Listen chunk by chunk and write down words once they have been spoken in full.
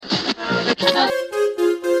It's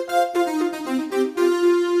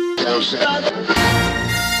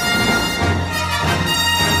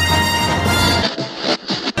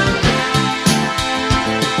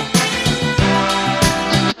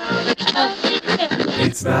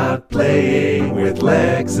not playing with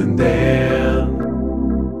Lex and Dan.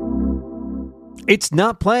 It's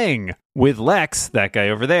not playing with Lex, that guy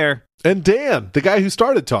over there. And Dan, the guy who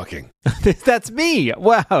started talking. That's me.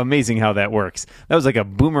 Wow, amazing how that works. That was like a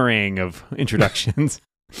boomerang of introductions.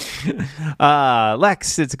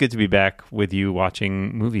 Lex, it's good to be back with you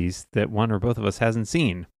watching movies that one or both of us hasn't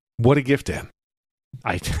seen. What a gift, Dan.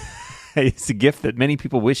 It's a gift that many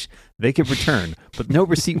people wish they could return, but no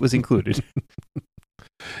receipt was included.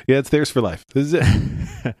 Yeah, it's theirs for life. This is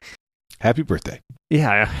it. Happy birthday.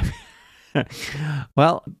 Yeah.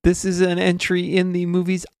 Well, this is an entry in the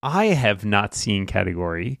movies I have not seen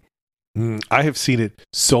category. I have seen it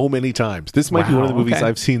so many times. This might be one of the movies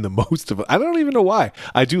I've seen the most of. I don't even know why.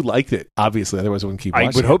 I do like it, obviously. Otherwise, I wouldn't keep watching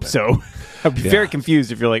it. I would hope so. I'd be very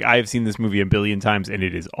confused if you're like, I have seen this movie a billion times and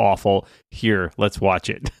it is awful. Here, let's watch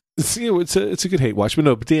it. It's a good hate watch.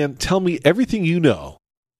 But Dan, tell me everything you know.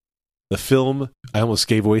 The film, I almost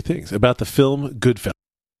gave away things, about the film GoodFellas.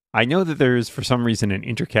 I know that there's, for some reason, an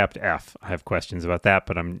intercapped F. I have questions about that,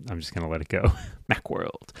 but I'm just going to let it go.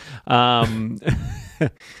 Macworld.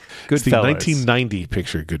 GoodFellas. It's the 1990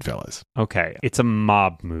 picture, GoodFellas. Okay. It's a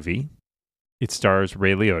mob movie. It stars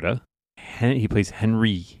Ray Liotta. He plays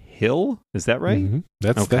Henry Hill. Is that right? Mm-hmm.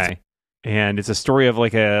 That's and it's a story of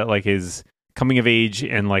his coming of age,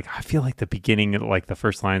 and I feel like the beginning, the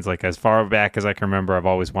first lines, as far back as I can remember, I've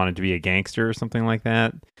always wanted to be a gangster or something like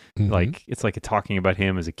that. Mm-hmm. It's talking about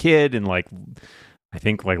him as a kid, and I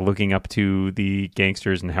think looking up to the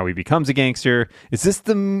gangsters and how he becomes a gangster. Is this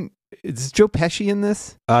Joe Pesci in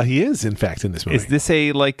this? He is, in fact, in this movie. Is this a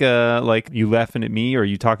you laughing at me, or are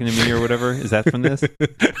you talking to me, or whatever? Is that from this?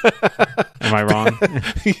 Am I wrong?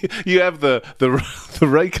 You have the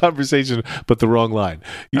right conversation, but the wrong line.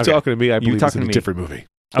 You talking to me? I believe it's in a different movie,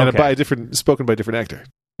 and spoken by a different actor.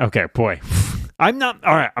 Okay, boy. I'm not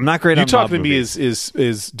all right. I'm not great. You on talking to me movies.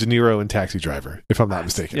 is De Niro in Taxi Driver, if I'm not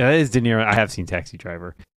mistaken. Yeah, that is De Niro. I have seen Taxi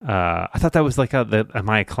Driver. I thought that was Am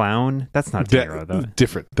I a Clown? That's not De Niro though.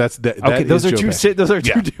 Different. Okay, those are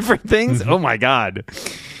two different things. Oh my god.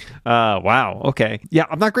 Wow. Okay. Yeah,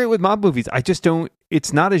 I'm not great with mob movies. I just don't.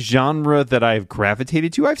 It's not a genre that I've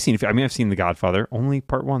gravitated to. I've seen The Godfather, only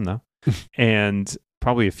part one though, and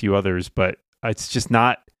probably a few others, but it's just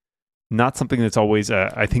not something that's always.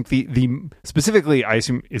 I think the specifically, I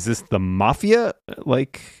assume, is this the Mafia? Are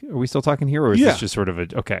we still talking here, or is this just sort of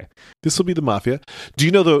okay? This will be the Mafia. Do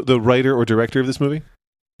you know the writer or director of this movie?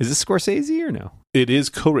 Is this Scorsese or no? It is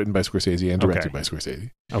co-written by Scorsese and directed by Scorsese.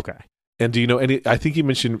 Okay. And do you know any? I think you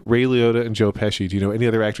mentioned Ray Liotta and Joe Pesci. Do you know any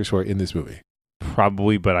other actors who are in this movie?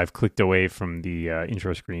 Probably, but I've clicked away from the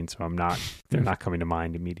intro screen, so I'm not. They're not coming to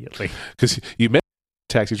mind immediately. Because you met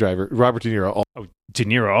Taxi Driver, Robert De Niro. De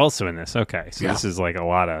Niro also in this. Okay, so this is a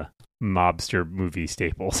lot of mobster movie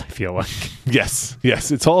staples. I feel like yes,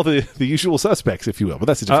 it's all the usual suspects, if you will. But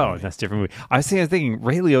that's a different movie. That's a different movie. I was thinking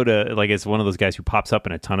Ray Liotta is one of those guys who pops up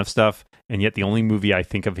in a ton of stuff, and yet the only movie I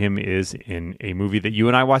think of him is in a movie that you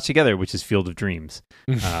and I watched together, which is Field of Dreams,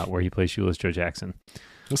 where he plays Shoeless Joe Jackson.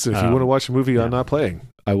 Listen, if you want to watch a movie I'm not playing,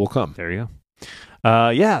 I will come. There you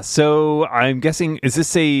go. So I'm guessing, is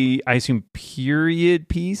this I assume, period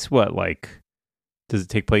piece? What, does it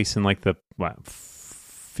take place in the 50s,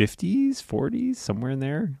 40s, somewhere in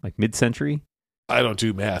there? Mid-century? I don't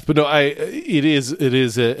do math, but no, it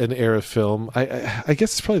is an era film. I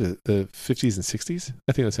guess it's probably the 50s and 60s.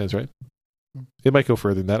 I think that sounds right. It might go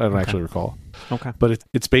further than that. I don't actually recall. Okay, but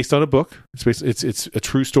it's based on a book. It's a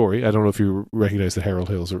true story. I don't know if you recognize that Harold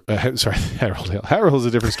Hill's. Harold Hill. Harold Hill's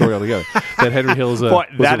a different story altogether. That Henry Hill is a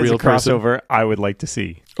real crossover person. I would like to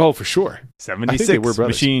see. Oh, for sure. 76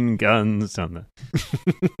 machine guns on the.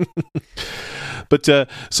 But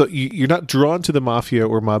so you're not drawn to the mafia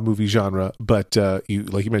or mob movie genre, but you,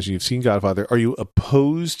 like you mentioned, you've seen Godfather. Are you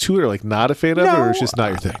opposed to it, or not a fan of it, or it's just not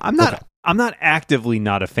your thing? I'm not. Okay. I'm not actively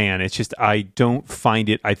not a fan. It's just I don't find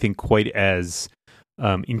it, I think, quite as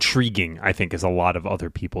intriguing, I think, as a lot of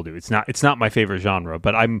other people do. It's not my favorite genre,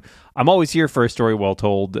 but I'm always here for a story well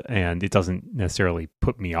told, and it doesn't necessarily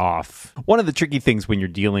put me off. One of the tricky things when you're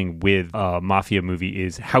dealing with a mafia movie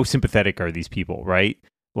is how sympathetic are these people, right?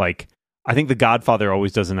 I think The Godfather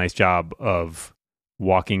always does a nice job of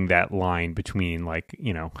walking that line between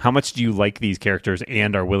how much do you like these characters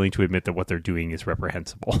and are willing to admit that what they're doing is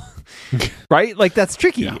reprehensible. Right? That's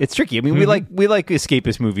tricky. Yeah. It's tricky. I mean, we like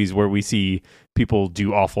escapist movies where we see people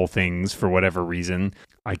do awful things for whatever reason.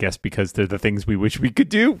 I guess because they're the things we wish we could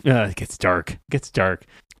do. It gets dark.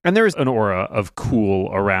 And there's an aura of cool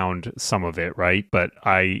around some of it, right? But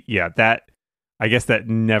I guess that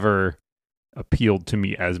never appealed to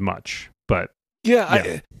me as much. But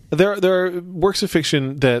there are works of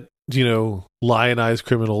fiction that, lionize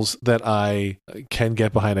criminals that I can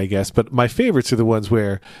get behind, I guess. But my favorites are the ones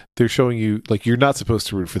where they're showing you, like, you're not supposed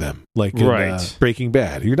to root for them. Like in Breaking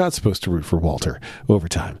Bad, you're not supposed to root for Walter over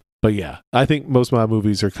time. But yeah, I think most mob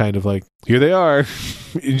movies are kind of like, here they are,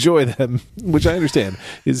 enjoy them, which I understand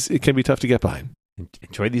it can be tough to get behind.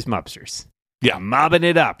 Enjoy these mobsters. Yeah. Mobbing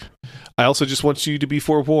it up. I also just want you to be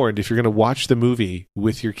forewarned, if you're going to watch the movie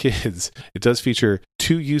with your kids, it does feature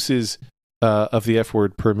 2 uses of the F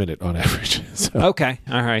word per minute on average. So okay.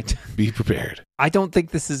 All right. Be prepared. I don't think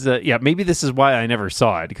this is maybe this is why I never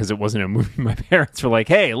saw it, because it wasn't a movie my parents were like,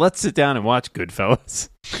 hey, let's sit down and watch GoodFellas.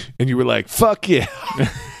 And you were like, fuck yeah.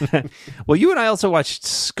 Well, you and I also watched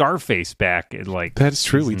Scarface back in that's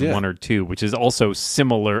true, we did 1 or 2, which is also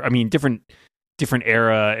similar. I mean, different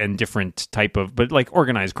era and different type of, but like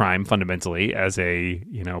organized crime fundamentally as a,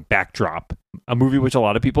 backdrop. A movie which a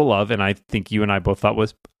lot of people love, and I think you and I both thought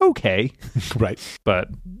was okay. Right. But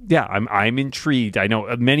yeah, I'm intrigued. I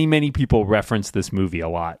know many people reference this movie a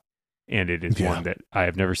lot, and it is one that I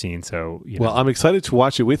have never seen. So, well, I'm excited to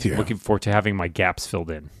watch it with you. Looking forward to having my gaps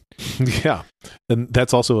filled in. Yeah. And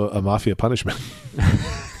that's also a mafia punishment.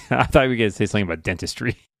 I thought we were going to say something about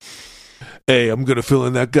dentistry. Hey, I'm going to fill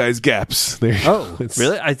in that guy's gaps. There. Oh,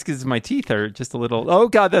 really? It's because my teeth are just a little... Oh,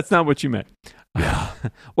 God, that's not what you meant. Yeah.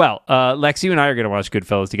 Well, Lex, you and I are going to watch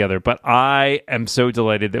GoodFellas together, but I am so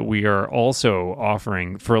delighted that we are also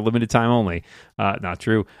offering, for a limited time only, not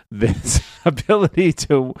true, this ability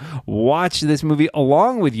to watch this movie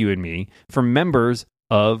along with you and me for members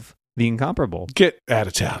of The Incomparable. Get out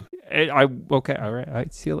of town. Okay, all right.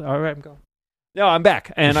 All right, I'm going. No, I'm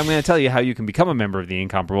back, and I'm going to tell you how you can become a member of The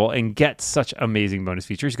Incomparable and get such amazing bonus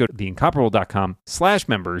features. Go to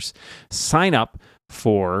theincomparable.com/members, sign up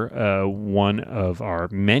for one of our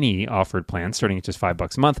many offered plans, starting at just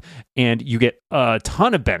 $5 a month, and you get a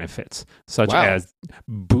ton of benefits, such as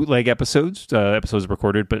bootleg episodes, episodes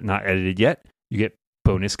recorded but not edited yet. You get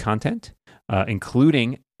bonus content,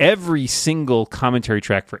 including every single commentary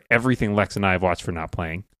track for everything Lex and I have watched for Not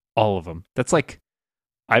Playing, all of them. That's like...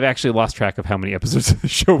 I've actually lost track of how many episodes of the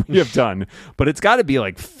show we have done, but it's got to be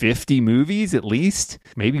like 50 movies at least,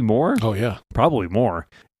 maybe more. Oh, yeah. Probably more.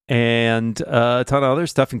 And a ton of other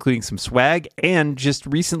stuff, including some swag. And just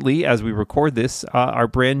recently, as we record this, our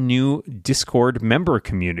brand new Discord member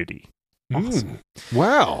community. Awesome.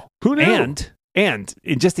 Wow. Who knew? And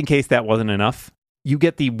just in case that wasn't enough, you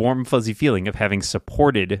get the warm, fuzzy feeling of having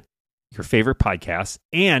supported your favorite podcast.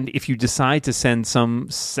 And if you decide to send some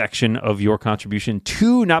section of your contribution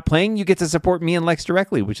to Not Playing, you get to support me and Lex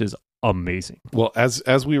directly, which is amazing. Well,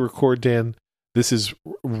 as we record, Dan, this is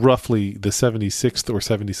roughly the 76th or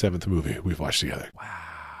 77th movie we've watched together.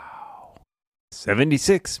 Wow.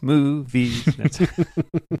 76 movies. That's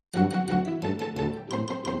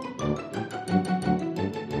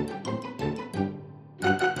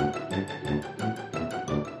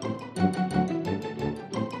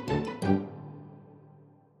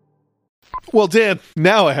Well, Dan,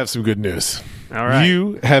 now I have some good news. All right.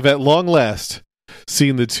 You have at long last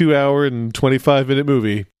seen the 2 hour and 25-minute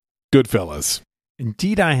movie, GoodFellas.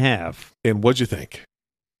 Indeed, I have. And what'd you think?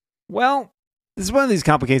 Well, this is one of these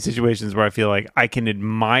complicated situations where I feel like I can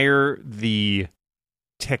admire the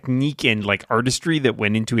technique and like artistry that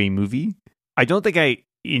went into a movie. I don't think I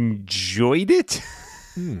enjoyed it.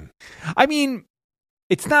 I mean,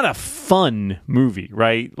 it's not a fun movie,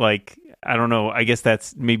 right? Like, I don't know. I guess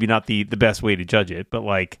that's maybe not the best way to judge it, but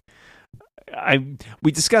like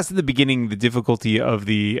we discussed at the beginning the difficulty of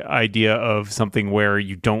the idea of something where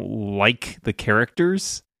you don't like the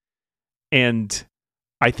characters. And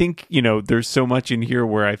I think, there's so much in here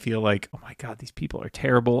where I feel like, oh my God, these people are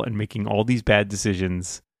terrible and making all these bad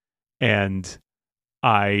decisions. And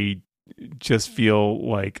I just feel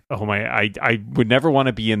like, I would never want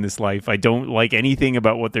to be in this life. I don't like anything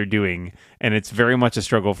about what they're doing. And it's very much a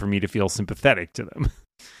struggle for me to feel sympathetic to them.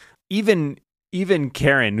 Even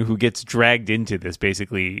Karen, who gets dragged into this,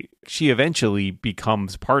 basically, she eventually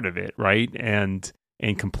becomes part of it, right? And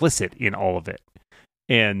complicit in all of it.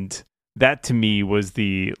 And that to me was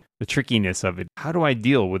the trickiness of it. How do I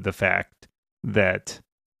deal with the fact that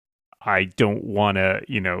I don't want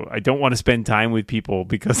to spend time with people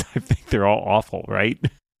because I think they're all awful, right?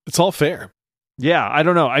 It's all fair. Yeah, I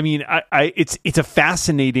don't know. I mean, it's a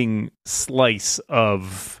fascinating slice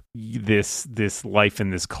of this life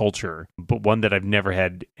and this culture, but one that I've never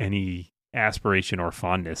had any aspiration or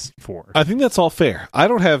fondness for. I think that's all fair. I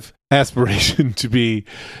don't have aspiration to be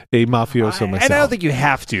a mafioso myself. And I don't think you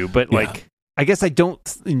have to, but like, I guess I don't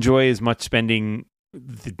enjoy as much spending,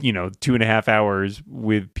 2.5 hours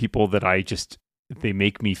with people that they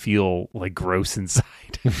make me feel like gross inside.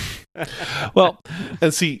 Well,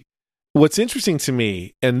 and see, what's interesting to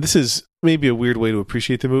me, and this is maybe a weird way to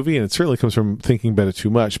appreciate the movie, and it certainly comes from thinking about it too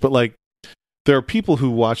much, but like, there are people who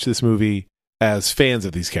watch this movie as fans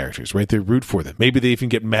of these characters, right? They root for them. Maybe they even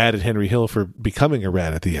get mad at Henry Hill for becoming a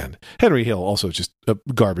rat at the end. Henry Hill also just a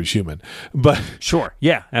garbage human, but sure,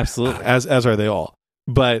 yeah, absolutely, as are they all.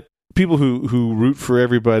 But people who root for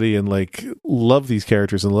everybody and like love these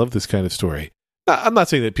characters and love this kind of story. I'm not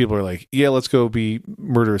saying that people are like, yeah, let's go be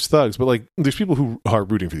murderous thugs, but like, there's people who are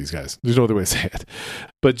rooting for these guys. There's no other way to say it.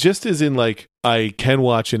 But just as in like, I can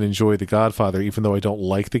watch and enjoy The Godfather, even though I don't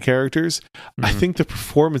like the characters, I think the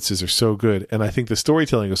performances are so good. And I think the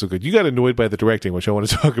storytelling is so good. You got annoyed by the directing, which I want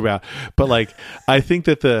to talk about. But like, I think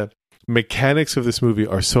that the mechanics of this movie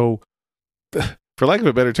are so, for lack of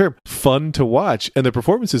a better term, fun to watch. And the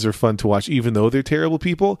performances are fun to watch, even though they're terrible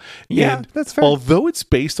people. Yeah, and that's fair. Although it's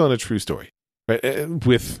based on a true story. Right?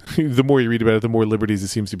 With the more you read about it, the more liberties it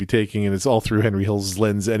seems to be taking, and it's all through Henry Hill's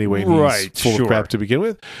lens anyway. And right, he's full of crap to begin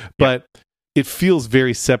with, but it feels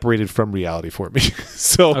very separated from reality for me.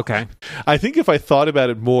 So, okay, I think if I thought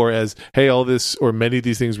about it more as, hey, all this or many of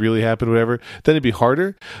these things really happen, whatever, then it'd be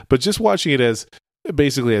harder. But just watching it as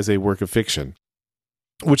basically as a work of fiction,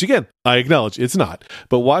 which again I acknowledge it's not,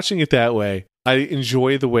 but watching it that way, I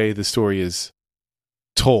enjoy the way the story is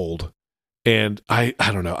told. And I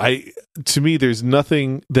don't know. To me, there's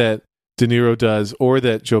nothing that De Niro does or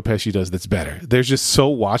that Joe Pesci does that's better. They're just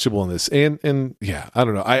so watchable in this. And yeah, I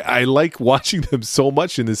don't know. I like watching them so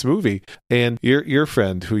much in this movie. And your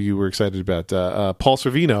friend who you were excited about, Paul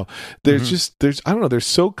Sorvino, there's I don't know, they're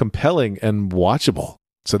so compelling and watchable.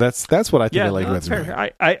 So that's what I think I like about the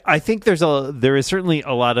movie. I think there is certainly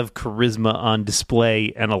a lot of charisma on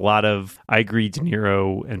display, and a lot of, I agree, De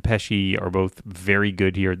Niro and Pesci are both very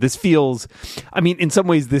good here. This feels, I mean, in some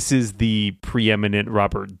ways this is the preeminent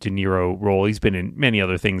Robert De Niro role. He's been in many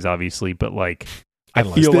other things, obviously, but like,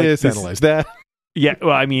 analyze analyze that. Yeah,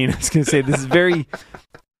 well, I mean, I was going to say, this is very,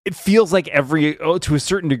 it feels like to a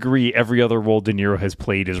certain degree, every other role De Niro has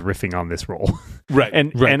played is riffing on this role. Right.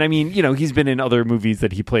 And I mean, he's been in other movies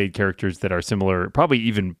that he played characters that are similar, probably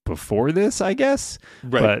even before this, I guess.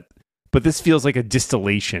 Right. But this feels like a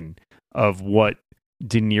distillation of what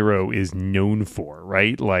De Niro is known for,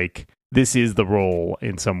 right? Like, this is the role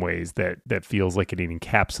in some ways that feels like it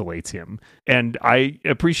encapsulates him. And I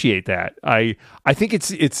appreciate that. I think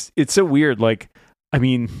it's so weird. Like, I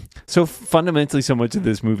mean, so fundamentally, so much of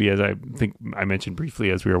this movie, as I think I mentioned briefly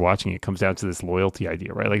as we were watching it, comes down to this loyalty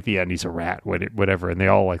idea, right? Like, the end, he's a rat, whatever, and they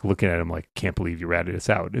all like looking at him like, can't believe you ratted us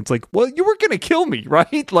out. It's like, well, you were going to kill me,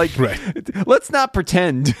 right? Like, right. Let's not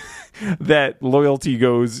pretend that loyalty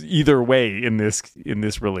goes either way in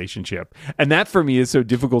this relationship. And that for me is so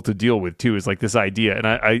difficult to deal with too, is like this idea. And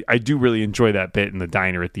I do really enjoy that bit in the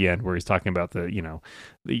diner at the end where he's talking about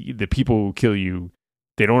the people who kill you.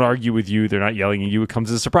 They don't argue with you. They're not yelling at you. It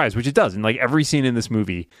comes as a surprise, which it does. And like every scene in this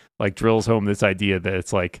movie, like drills home this idea that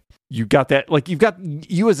it's like, you got that, like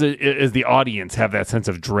you as the audience have that sense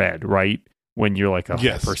of dread, right? When you're like,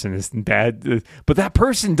 that person is bad, but that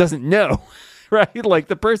person doesn't know, right? Like,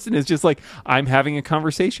 the person is just like, I'm having a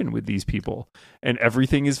conversation with these people and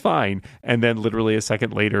everything is fine. And then literally a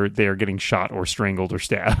second later, they are getting shot or strangled or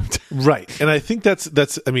stabbed. Right. And I think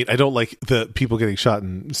that's, I mean, I don't like the people getting shot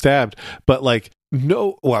and stabbed, but like,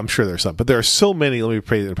 no, well, I'm sure there's some, but there are so many. Let me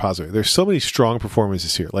pray in a positive. There's so many strong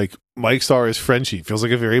performances here. Like Mike Starr as Frenchie feels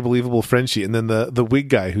like a very believable Frenchie, and then the wig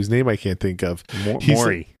guy whose name I can't think of,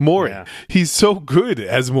 Maury. Yeah. He's so good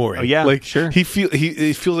as Maury. Oh yeah, like sure. He feels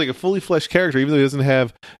like a fully fleshed character, even though he doesn't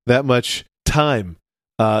have that much time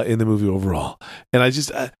in the movie overall. And I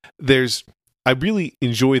just I really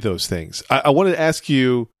enjoy those things. I wanted to ask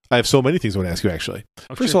you. I have so many things I want to ask you, actually.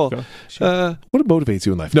 First of all, what motivates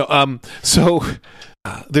you in life? No, so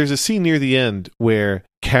there's a scene near the end where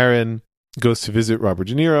Karen goes to visit Robert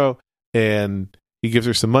De Niro, and he gives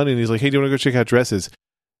her some money, and he's like, hey, do you want to go check out dresses?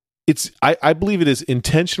 I believe it is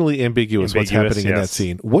intentionally ambiguous what's happening in that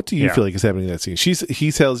scene. What do you feel like is happening in that scene?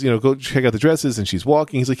 He tells, go check out the dresses, and she's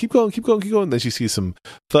walking. He's like, keep going. And then she sees some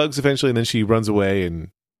thugs eventually, and then she runs away and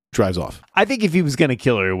drives off. I think if he was going to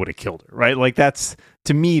kill her, he would have killed her, right? Like,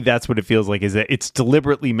 to me, that's what it feels like, is that it's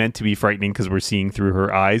deliberately meant to be frightening because we're seeing through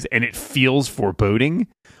her eyes, and it feels foreboding.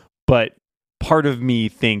 But part of me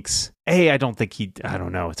thinks, hey, I don't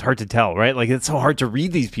know. It's hard to tell, right? Like, it's so hard to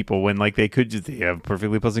read these people when, like, they have a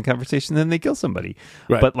perfectly pleasant conversation, then they kill somebody.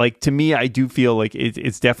 Right. But, like, to me, I do feel like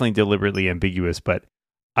it's definitely deliberately ambiguous, but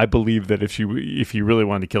I believe that if he really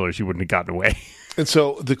wanted to kill her, she wouldn't have gotten away. And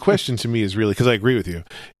so the question to me is really, because I agree with you,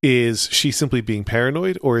 is she simply being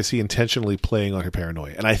paranoid, or is he intentionally playing on her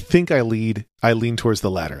paranoia? And I think I lean towards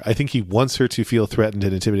the latter. I think he wants her to feel threatened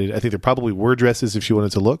and intimidated. I think there probably were dresses if she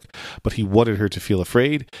wanted to look, but he wanted her to feel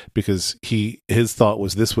afraid because his thought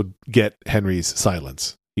was this would get Henry's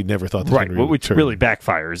silence. He never thought that Henry would which turn. really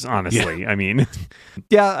backfires, honestly. Yeah. I mean,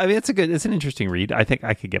 it's an interesting read. I think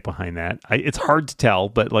I could get behind that. It's hard to tell,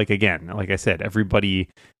 but like I said, everybody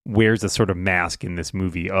wears a sort of mask in this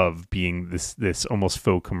movie of being this almost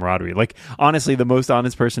faux camaraderie. Like, honestly, the most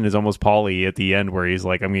honest person is almost Paulie at the end, where he's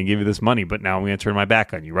like, I'm going to give you this money, but now I'm going to turn my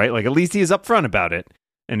back on you, right? Like, at least he is upfront about it.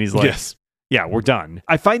 And he's like, yes. Yeah, we're done.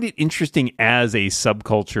 I find it interesting as a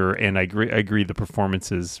subculture, and I agree the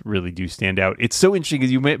performances really do stand out. It's so interesting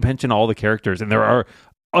because you mention all the characters, and there are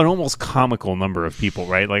an almost comical number of people,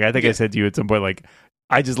 right? Like, I think I said to you at some point, like,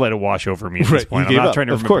 I just let it wash over me at this point. I'm not trying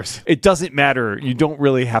to remember. Of course. It doesn't matter. You don't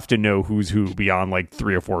really have to know who's who beyond like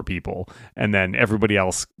 3 or 4 people. And then everybody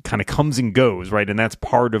else kind of comes and goes, right? And that's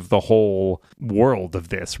part of the whole world of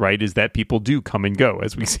this, right? Is that people do come and go,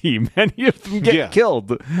 as we see. Many of them get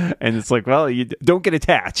killed. And it's like, well, you don't get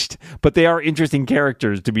attached. But they are interesting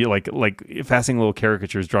characters to be like fascinating little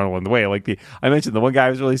caricatures drawn along the way. Like I mentioned, the one guy I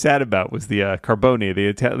was really sad about was the Carbone,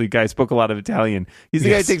 the guy who spoke a lot of Italian. He's the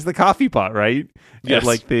guy who takes the coffee pot, right? Yes.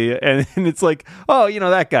 And it's like, oh,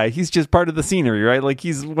 that guy, he's just part of the scenery, right? Like,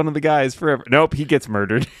 he's one of the guys forever. Nope, he gets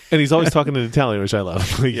murdered. And he's always talking in Italian, which I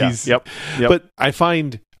love. Like, Yep. But I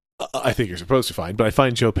think you're supposed to find, but I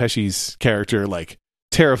find Joe Pesci's character like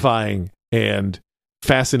terrifying and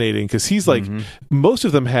fascinating, because he's like, most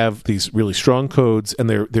of them have these really strong codes and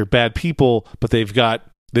they're bad people, but they've got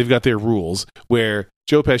their rules, where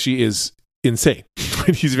Joe Pesci is insane.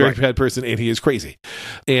 He's a very bad person and he is crazy.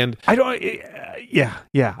 And I don't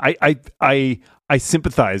I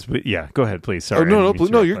sympathize, but go ahead, please. Sorry.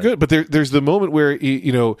 No, you're good. But there's the moment where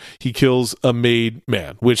he kills a made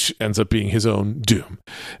man, which ends up being his own doom,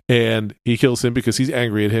 and he kills him because he's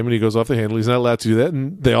angry at him, and he goes off the handle. He's not allowed to do that,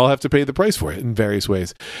 and they all have to pay the price for it in various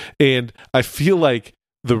ways. And I feel like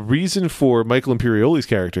the reason for Michael Imperioli's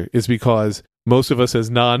character is because most of us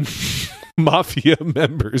as mafia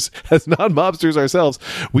members, as non-mobsters ourselves,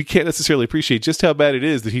 we can't necessarily appreciate just how bad it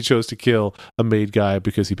is that he chose to kill a made guy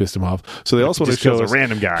because he pissed him off. So they also want to show us a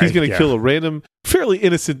random guy. He's going to kill a random, fairly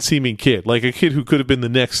innocent-seeming kid, like a kid who could have been the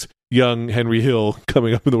next young Henry Hill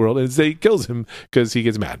coming up in the world, and he kills him because he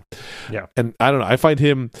gets mad. Yeah. And I don't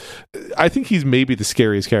know, I think he's maybe the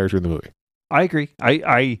scariest character in the movie. I agree.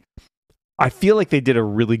 I feel like they did a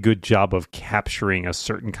really good job of capturing a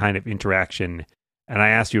certain kind of interaction. And I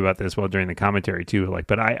asked you about this during the commentary too.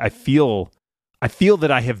 But I feel that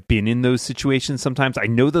I have been in those situations sometimes. I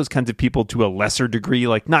know those kinds of people to a lesser degree,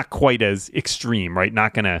 like not quite as extreme, right?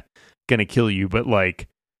 Not gonna kill you, but like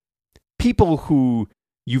people who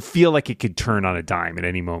you feel like it could turn on a dime at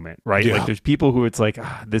any moment, right? Yeah. Like there's people who it's like,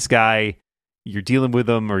 this guy, you're dealing with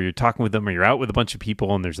them, or you're talking with them, or you're out with a bunch of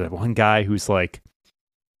people, and there's that one guy who's like,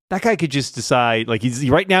 that guy could just decide, like, he's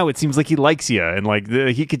right now it seems like he likes you, and like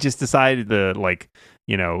he could just decide the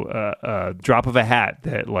drop of a hat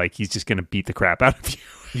that like he's just gonna beat the crap out of you.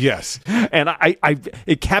 Yes. And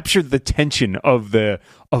it captured the tension of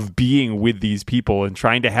being with these people and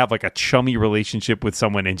trying to have like a chummy relationship with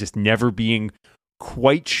someone and just never being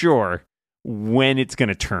quite sure when it's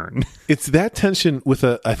gonna turn. It's that tension with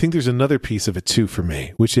I think there's another piece of it too for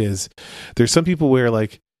me, which is there's some people where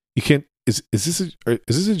like you can't. Is this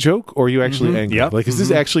a joke, or are you actually angry? Yep. Like, is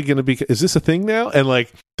this actually going to be? Is this a thing now? And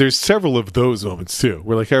like, there's several of those moments too.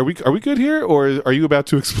 We're like, are we good here, or are you about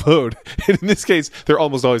to explode? And in this case, they're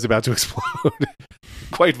almost always about to explode,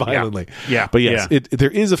 quite violently. Yeah. But yes,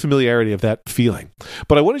 there is a familiarity of that feeling.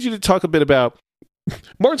 But I wanted you to talk a bit about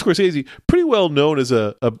Martin Scorsese, pretty well known as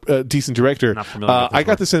a decent director. Not familiar with I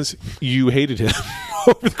got the sense you hated him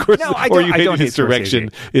over the course, or you hated his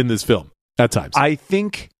direction in this film at times. I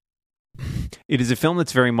think it is a film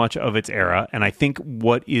that's very much of its era, and I think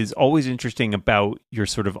what is always interesting about your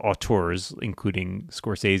sort of auteurs, including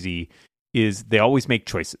Scorsese, is they always make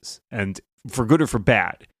choices, and for good or for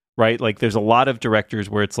bad, right? Like there's a lot of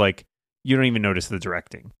directors where it's like you don't even notice the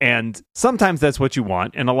directing, and sometimes that's what you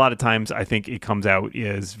want, and a lot of times I think it comes out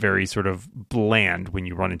as very sort of bland when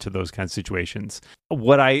you run into those kinds of situations.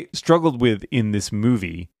 What I struggled with in this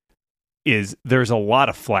movie is there's a lot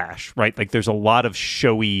of flash, right? Like there's a lot of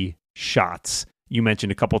showy shots You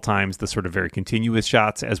mentioned a couple times the sort of very continuous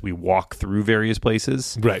shots as we walk through various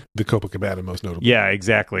places. Right. The Copacabana, most notably. Yeah,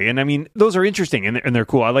 exactly. And I mean, those are interesting and they're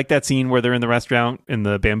cool. I like that scene where they're in the restaurant in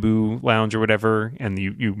the bamboo lounge or whatever, and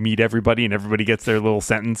you meet everybody and everybody gets their little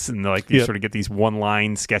sentence, and like you sort of get these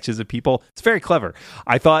one-line sketches of people. It's very clever.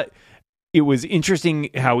 I thought it was interesting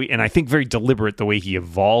how and I think very deliberate the way he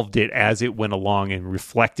evolved it as it went along and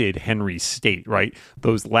reflected Henry's state, right?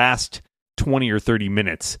 Those last 20 or 30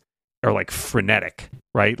 minutes are like frenetic,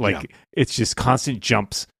 right? Like it's just constant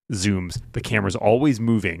jumps, zooms. The camera's always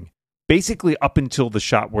moving, basically up until the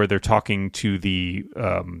shot where they're talking to the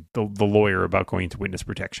lawyer about going into witness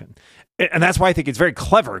protection. And that's why I think it's very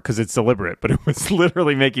clever, because it's deliberate, but it was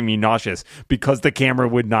literally making me nauseous because the camera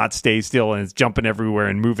would not stay still and it's jumping everywhere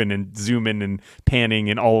and moving and zooming and panning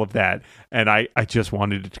and all of that. And I just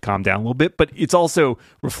wanted it to calm down a little bit, but it's also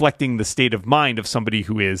reflecting the state of mind of somebody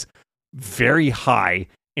who is very high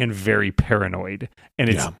and very paranoid. And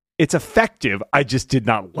it's effective. I just did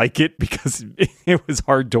not like it because it was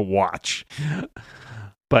hard to watch.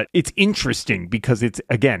 But it's interesting because it's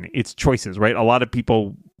choices, right? A lot of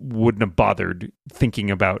people wouldn't have bothered thinking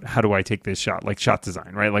about how do I take this shot, like shot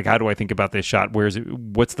design, right? Like how do I think about this shot?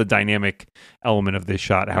 What's the dynamic element of this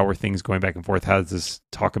shot? How are things going back and forth? How does this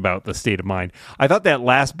talk about the state of mind? I thought that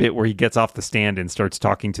last bit where he gets off the stand and starts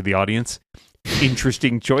talking to the audience,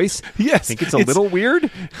 interesting choice. Yes. I think it's a little weird.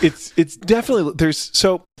 It's definitely,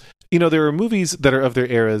 there are movies that are of their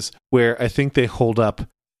eras where I think they hold up.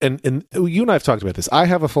 And you and I have talked about this. I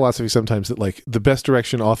have a philosophy sometimes that like the best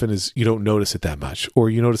direction often is you don't notice it that much, or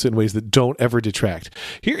you notice it in ways that don't ever detract.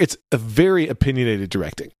 Here, it's a very opinionated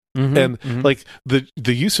directing. Like the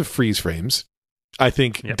use of freeze frames, I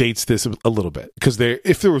think dates this a little bit, because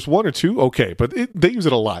if there was one or two, okay, but they use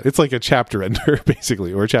it a lot. It's like a chapter ender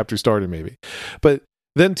basically, or a chapter starter maybe. But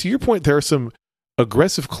then to your point, there are some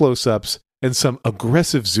aggressive close-ups and some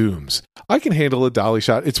aggressive zooms. I can handle a dolly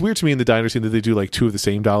shot. It's weird to me in the diner scene that they do like two of the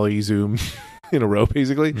same dolly zoom in a row,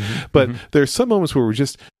 basically. But there's some moments where we're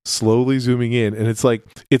just slowly zooming in, and it's like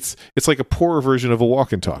like a poorer version of a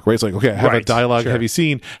walk and talk, right? It's like, okay, I have a dialogue heavy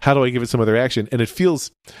scene. How do I give it some other action? And it feels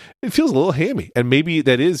a little hammy. And maybe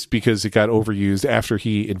that is because it got overused after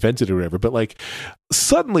he invented it or whatever. But like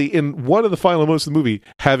suddenly in one of the final moments of the movie,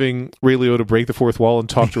 having Ray Liotta break the fourth wall and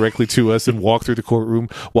talk directly to us and walk through the courtroom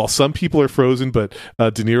while some people are frozen, but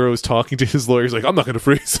De Niro is talking to his lawyer. He's like, I'm not going to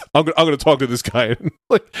freeze. I'm going to talk to this guy.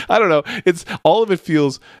 Like, I don't know. It's all of it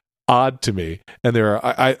feels odd to me. And there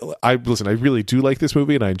are I listen, I really do like this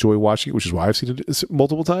movie and I enjoy watching it, which is why I've seen it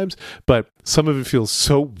multiple times, but some of it feels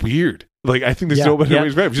so weird. Like, I think there's no better way to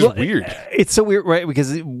describe it. It's just weird. It's so weird, right?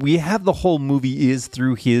 Because we have the whole movie is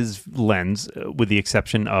through his lens, with the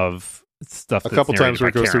exception of stuff a couple times where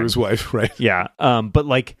it goes through his wife, right? Yeah. But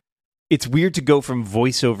like, it's weird to go from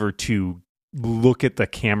voiceover to look at the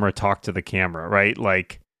camera, talk to the camera, right?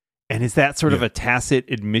 Like, and is that sort of a tacit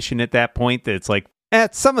admission at that point that it's like,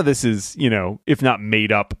 some of this is, if not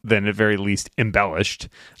made up, then at very least embellished.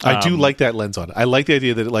 I do like that lens on it. I like the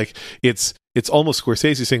idea that it's almost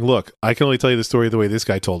Scorsese saying, look, I can only tell you the story the way this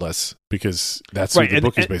guy told us, because that's what the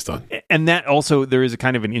book is based on. And that also, there is a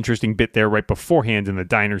kind of an interesting bit there right beforehand in the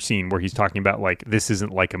diner scene where he's talking about like, this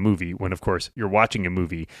isn't like a movie, when of course you're watching a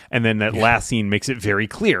movie. And then that last scene makes it very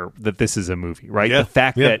clear that this is a movie, right? The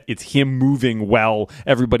fact that it's him moving while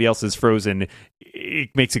everybody else is frozen, it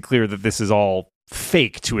makes it clear that this is all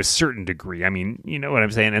fake to a certain degree. I mean, you know what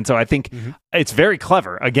I'm saying? And so I think it's very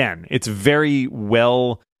clever. Again, it's very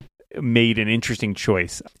well made an interesting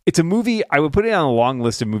choice. It's a movie, I would put it on a long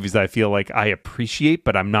list of movies that I feel like I appreciate,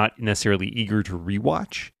 but I'm not necessarily eager to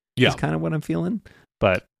rewatch. Is kind of what I'm feeling.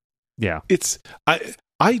 But yeah. It's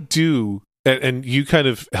I do, and you kind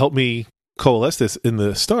of helped me coalesce this in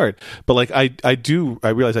the start, but like I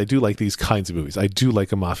realize I do like these kinds of movies. I do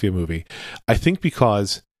like a mafia movie. I think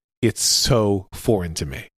because it's so foreign to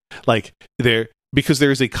me. Like because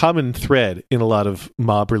there's a common thread in a lot of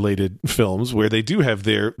mob related films where they do have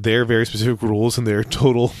their very specific rules and their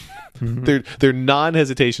total their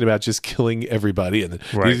non-hesitation about just killing everybody, and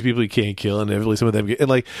these are people you can't kill, and eventually some of them get, and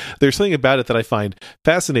like there's something about it that I find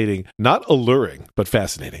fascinating, not alluring, but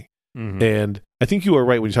fascinating. And I think you are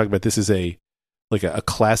right when you talk about this as a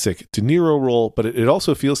classic De Niro role, but it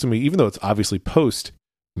also feels to me, even though it's obviously post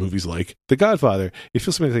movies like The Godfather, it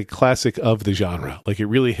feels to me like a classic of the genre. Like, it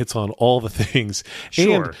really hits on all the things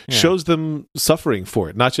and shows them suffering for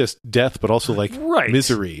it, not just death, but also like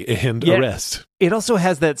misery and arrest. It also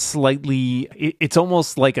has that slightly, it's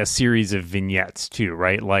almost like a series of vignettes too,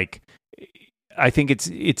 right? Like, I think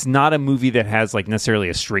it's not a movie that has like necessarily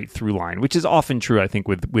a straight through line, which is often true, I think,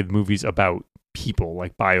 with movies about people,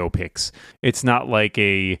 like biopics. It's not like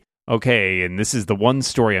a okay, and this is the one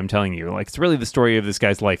story I'm telling you. Like, it's really the story of this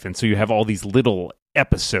guy's life. And so you have all these little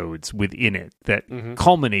episodes within it that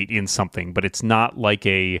culminate in something, but it's not like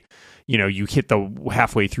you hit the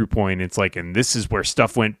halfway through point. It's like, and this is where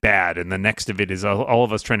stuff went bad. And the next of it is all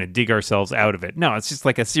of us trying to dig ourselves out of it. No, it's just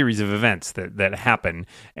like a series of events that happen.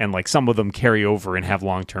 And like some of them carry over and have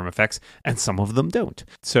long-term effects and some of them don't.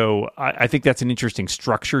 So I think that's an interesting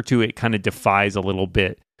structure to it. Kind of defies a little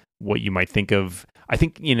bit what you might think of. I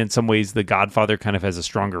think in some ways, The Godfather kind of has a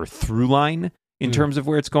stronger through line in terms of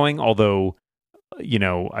where it's going. Although,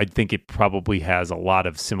 I think it probably has a lot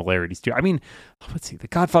of similarities too. I mean, let's see, The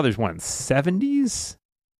Godfather's 70s,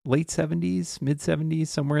 late 70s, mid 70s,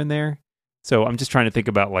 somewhere in there. So I'm just trying to think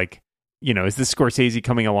about is this Scorsese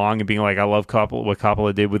coming along and being like, I love what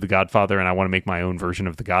Coppola did with The Godfather and I want to make my own version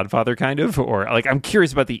of The Godfather kind of? Or I'm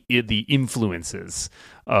curious about the influences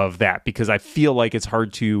of that, because I feel like it's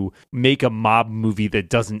hard to make a mob movie that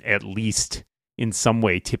doesn't at least in some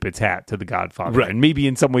way tip its hat to The Godfather. Right. And maybe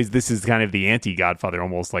in some ways this is kind of the anti-Godfather,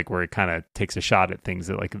 almost like where it kind of takes a shot at things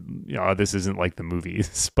that this isn't like the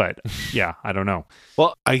movies. But yeah, I don't know.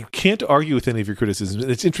 Well, I can't argue with any of your criticisms.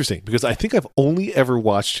 It's interesting because I think I've only ever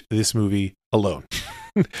watched this movie alone.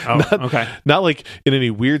 Not like in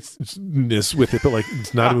any weirdness with it, but like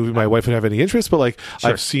it's not a movie my wife would have any interest, but like sure.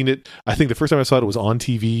 I've seen it. I think the first time I saw it was on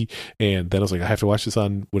TV, and then I was like, I have to watch this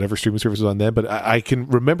on whatever streaming service was on then. But I can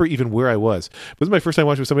remember even where I was. It was my first time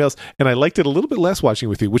watching it with somebody else, and I liked it a little bit less watching it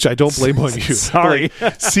with you, which I don't blame on you. Sorry.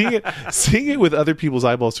 Like, seeing it with other people's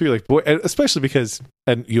eyeballs too, you're like, boy, and especially because,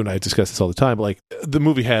 and you and I discuss this all the time, but like the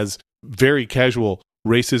movie has very casual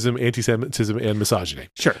racism, anti-Semitism, and misogyny.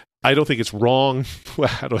 Sure. I don't think it's wrong.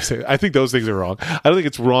 How do I say it? I think those things are wrong. I don't think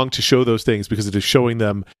it's wrong to show those things because it is showing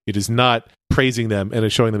them, it is not praising them, and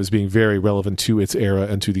it's showing them as being very relevant to its era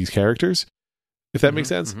and to these characters. If that makes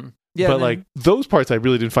sense. Mm-hmm. Yeah. But like those parts I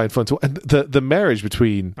really didn't find fun. And the marriage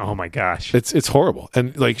between, oh my gosh, it's horrible.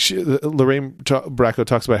 And like Lorraine Bracco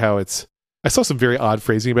talks about how I saw some very odd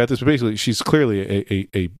phrasing about this, but basically she's clearly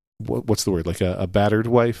a what's the word? Like a battered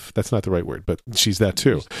wife? That's not the right word, but she's that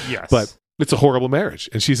too. Yes. But it's a horrible marriage,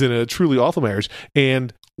 and she's in a truly awful marriage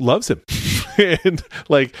and loves him and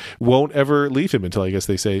like won't ever leave him until I guess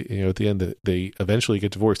they say, at the end that they eventually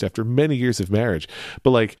get divorced after many years of marriage.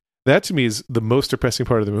 But like that to me is the most depressing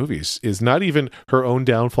part of the movies, is not even her own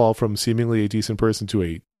downfall from seemingly a decent person to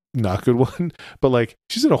a not good one, but like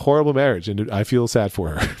she's in a horrible marriage and I feel sad for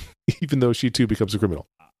her, even though she too becomes a criminal.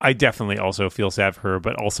 I definitely also feel sad for her,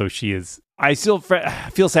 but also I still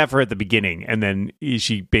feel sad for her at the beginning, and then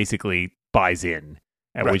she basically buys in,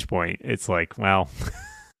 at which point it's like, well,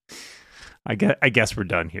 I guess we're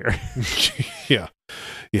done here. Yeah.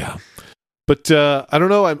 But I don't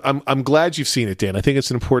know. I'm glad you've seen it, Dan. I think it's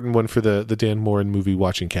an important one for the Dan Morin movie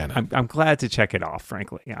watching canon. I'm glad to check it off.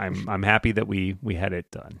 Frankly, I'm happy that we had it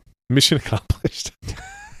done. Mission accomplished.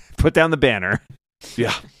 Put down the banner.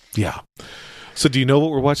 Yeah. So do you know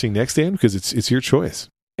what we're watching next, Dan? Because it's your choice.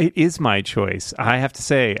 It is my choice. I have to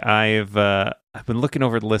say, I've been looking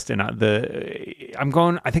over the list, and I think I'm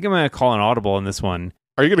going to call an audible on this one.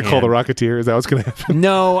 Are you going to call The Rocketeer? Is that what's going to happen?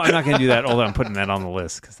 No, I'm not going to do that, although I'm putting that on the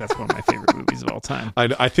list because that's one of my favorite movies of all time.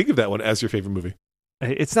 I think of that one as your favorite movie.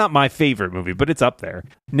 It's not my favorite movie, but it's up there.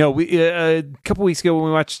 No, we a couple weeks ago when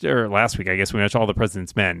we watched, or last week, I guess, we watched All the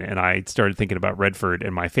President's Men, and I started thinking about Redford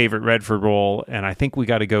and my favorite Redford role, and I think we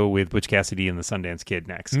got to go with Butch Cassidy and the Sundance Kid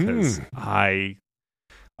next, because I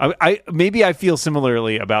maybe I feel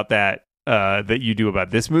similarly about that you do about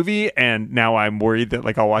this movie, and now I'm worried that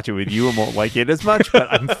like I'll watch it with you and won't like it as much,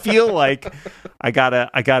 but I feel like I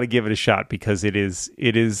gotta give it a shot because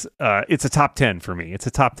it's a top 10 for me. It's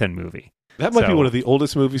a top 10 movie. That might be one of the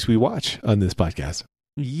oldest movies we watch on this podcast.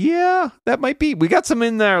 Yeah, that might be. We got some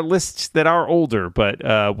in our lists that are older, but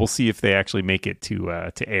we'll see if they actually make it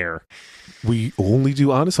to air. We only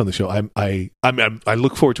do honest on the show. I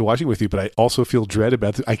look forward to watching with you, but I also feel dread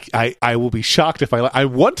about it. I will be shocked if I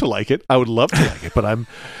want to like it. I would love to like it, but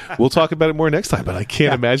we'll talk about it more next time. But I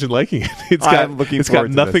can't imagine liking it. It's got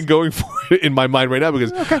nothing going for it in my mind right now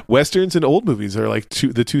because westerns and old movies are like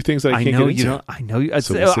the two things that I can't get into. I know.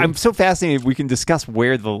 I'm so fascinated. We can discuss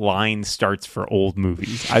where the line starts for old movies.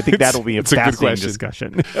 I think that'll be a fascinating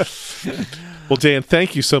discussion. Well, Dan,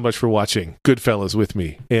 thank you so much for watching GoodFellas with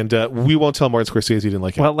me. And we won't tell Martin Scorsese you didn't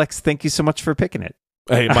like it. Well, Lex, thank you so much for picking it.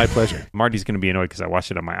 Hey, my pleasure. Marty's going to be annoyed because I watched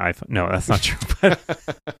it on my iPhone. No, that's not true.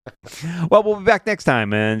 Well, we'll be back next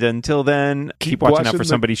time. And until then, keep watching out for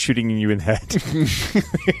somebody shooting you in the head.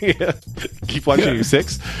 Yeah. Keep watching your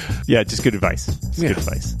 6. Yeah, just good advice. Good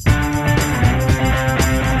advice.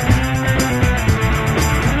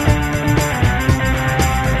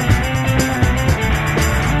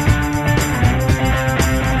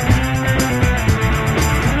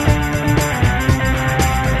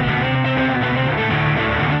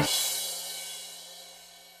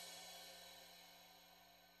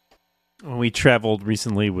 we traveled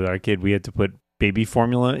recently with our kid, we had to put baby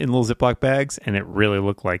formula in little Ziploc bags, and it really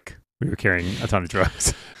looked like we were carrying a ton of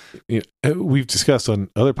drugs. We've discussed on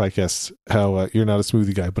other podcasts how you're not a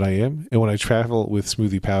smoothie guy, but I am. And when I travel with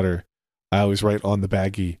smoothie powder, I always write on the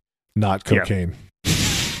baggie, not cocaine.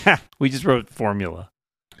 We just wrote formula.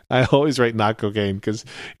 I always write not cocaine because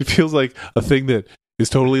it feels like a thing that is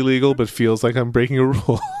totally legal, but feels like I'm breaking a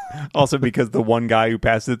rule. Also because the one guy who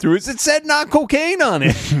passed it through, it said not cocaine on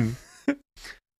it.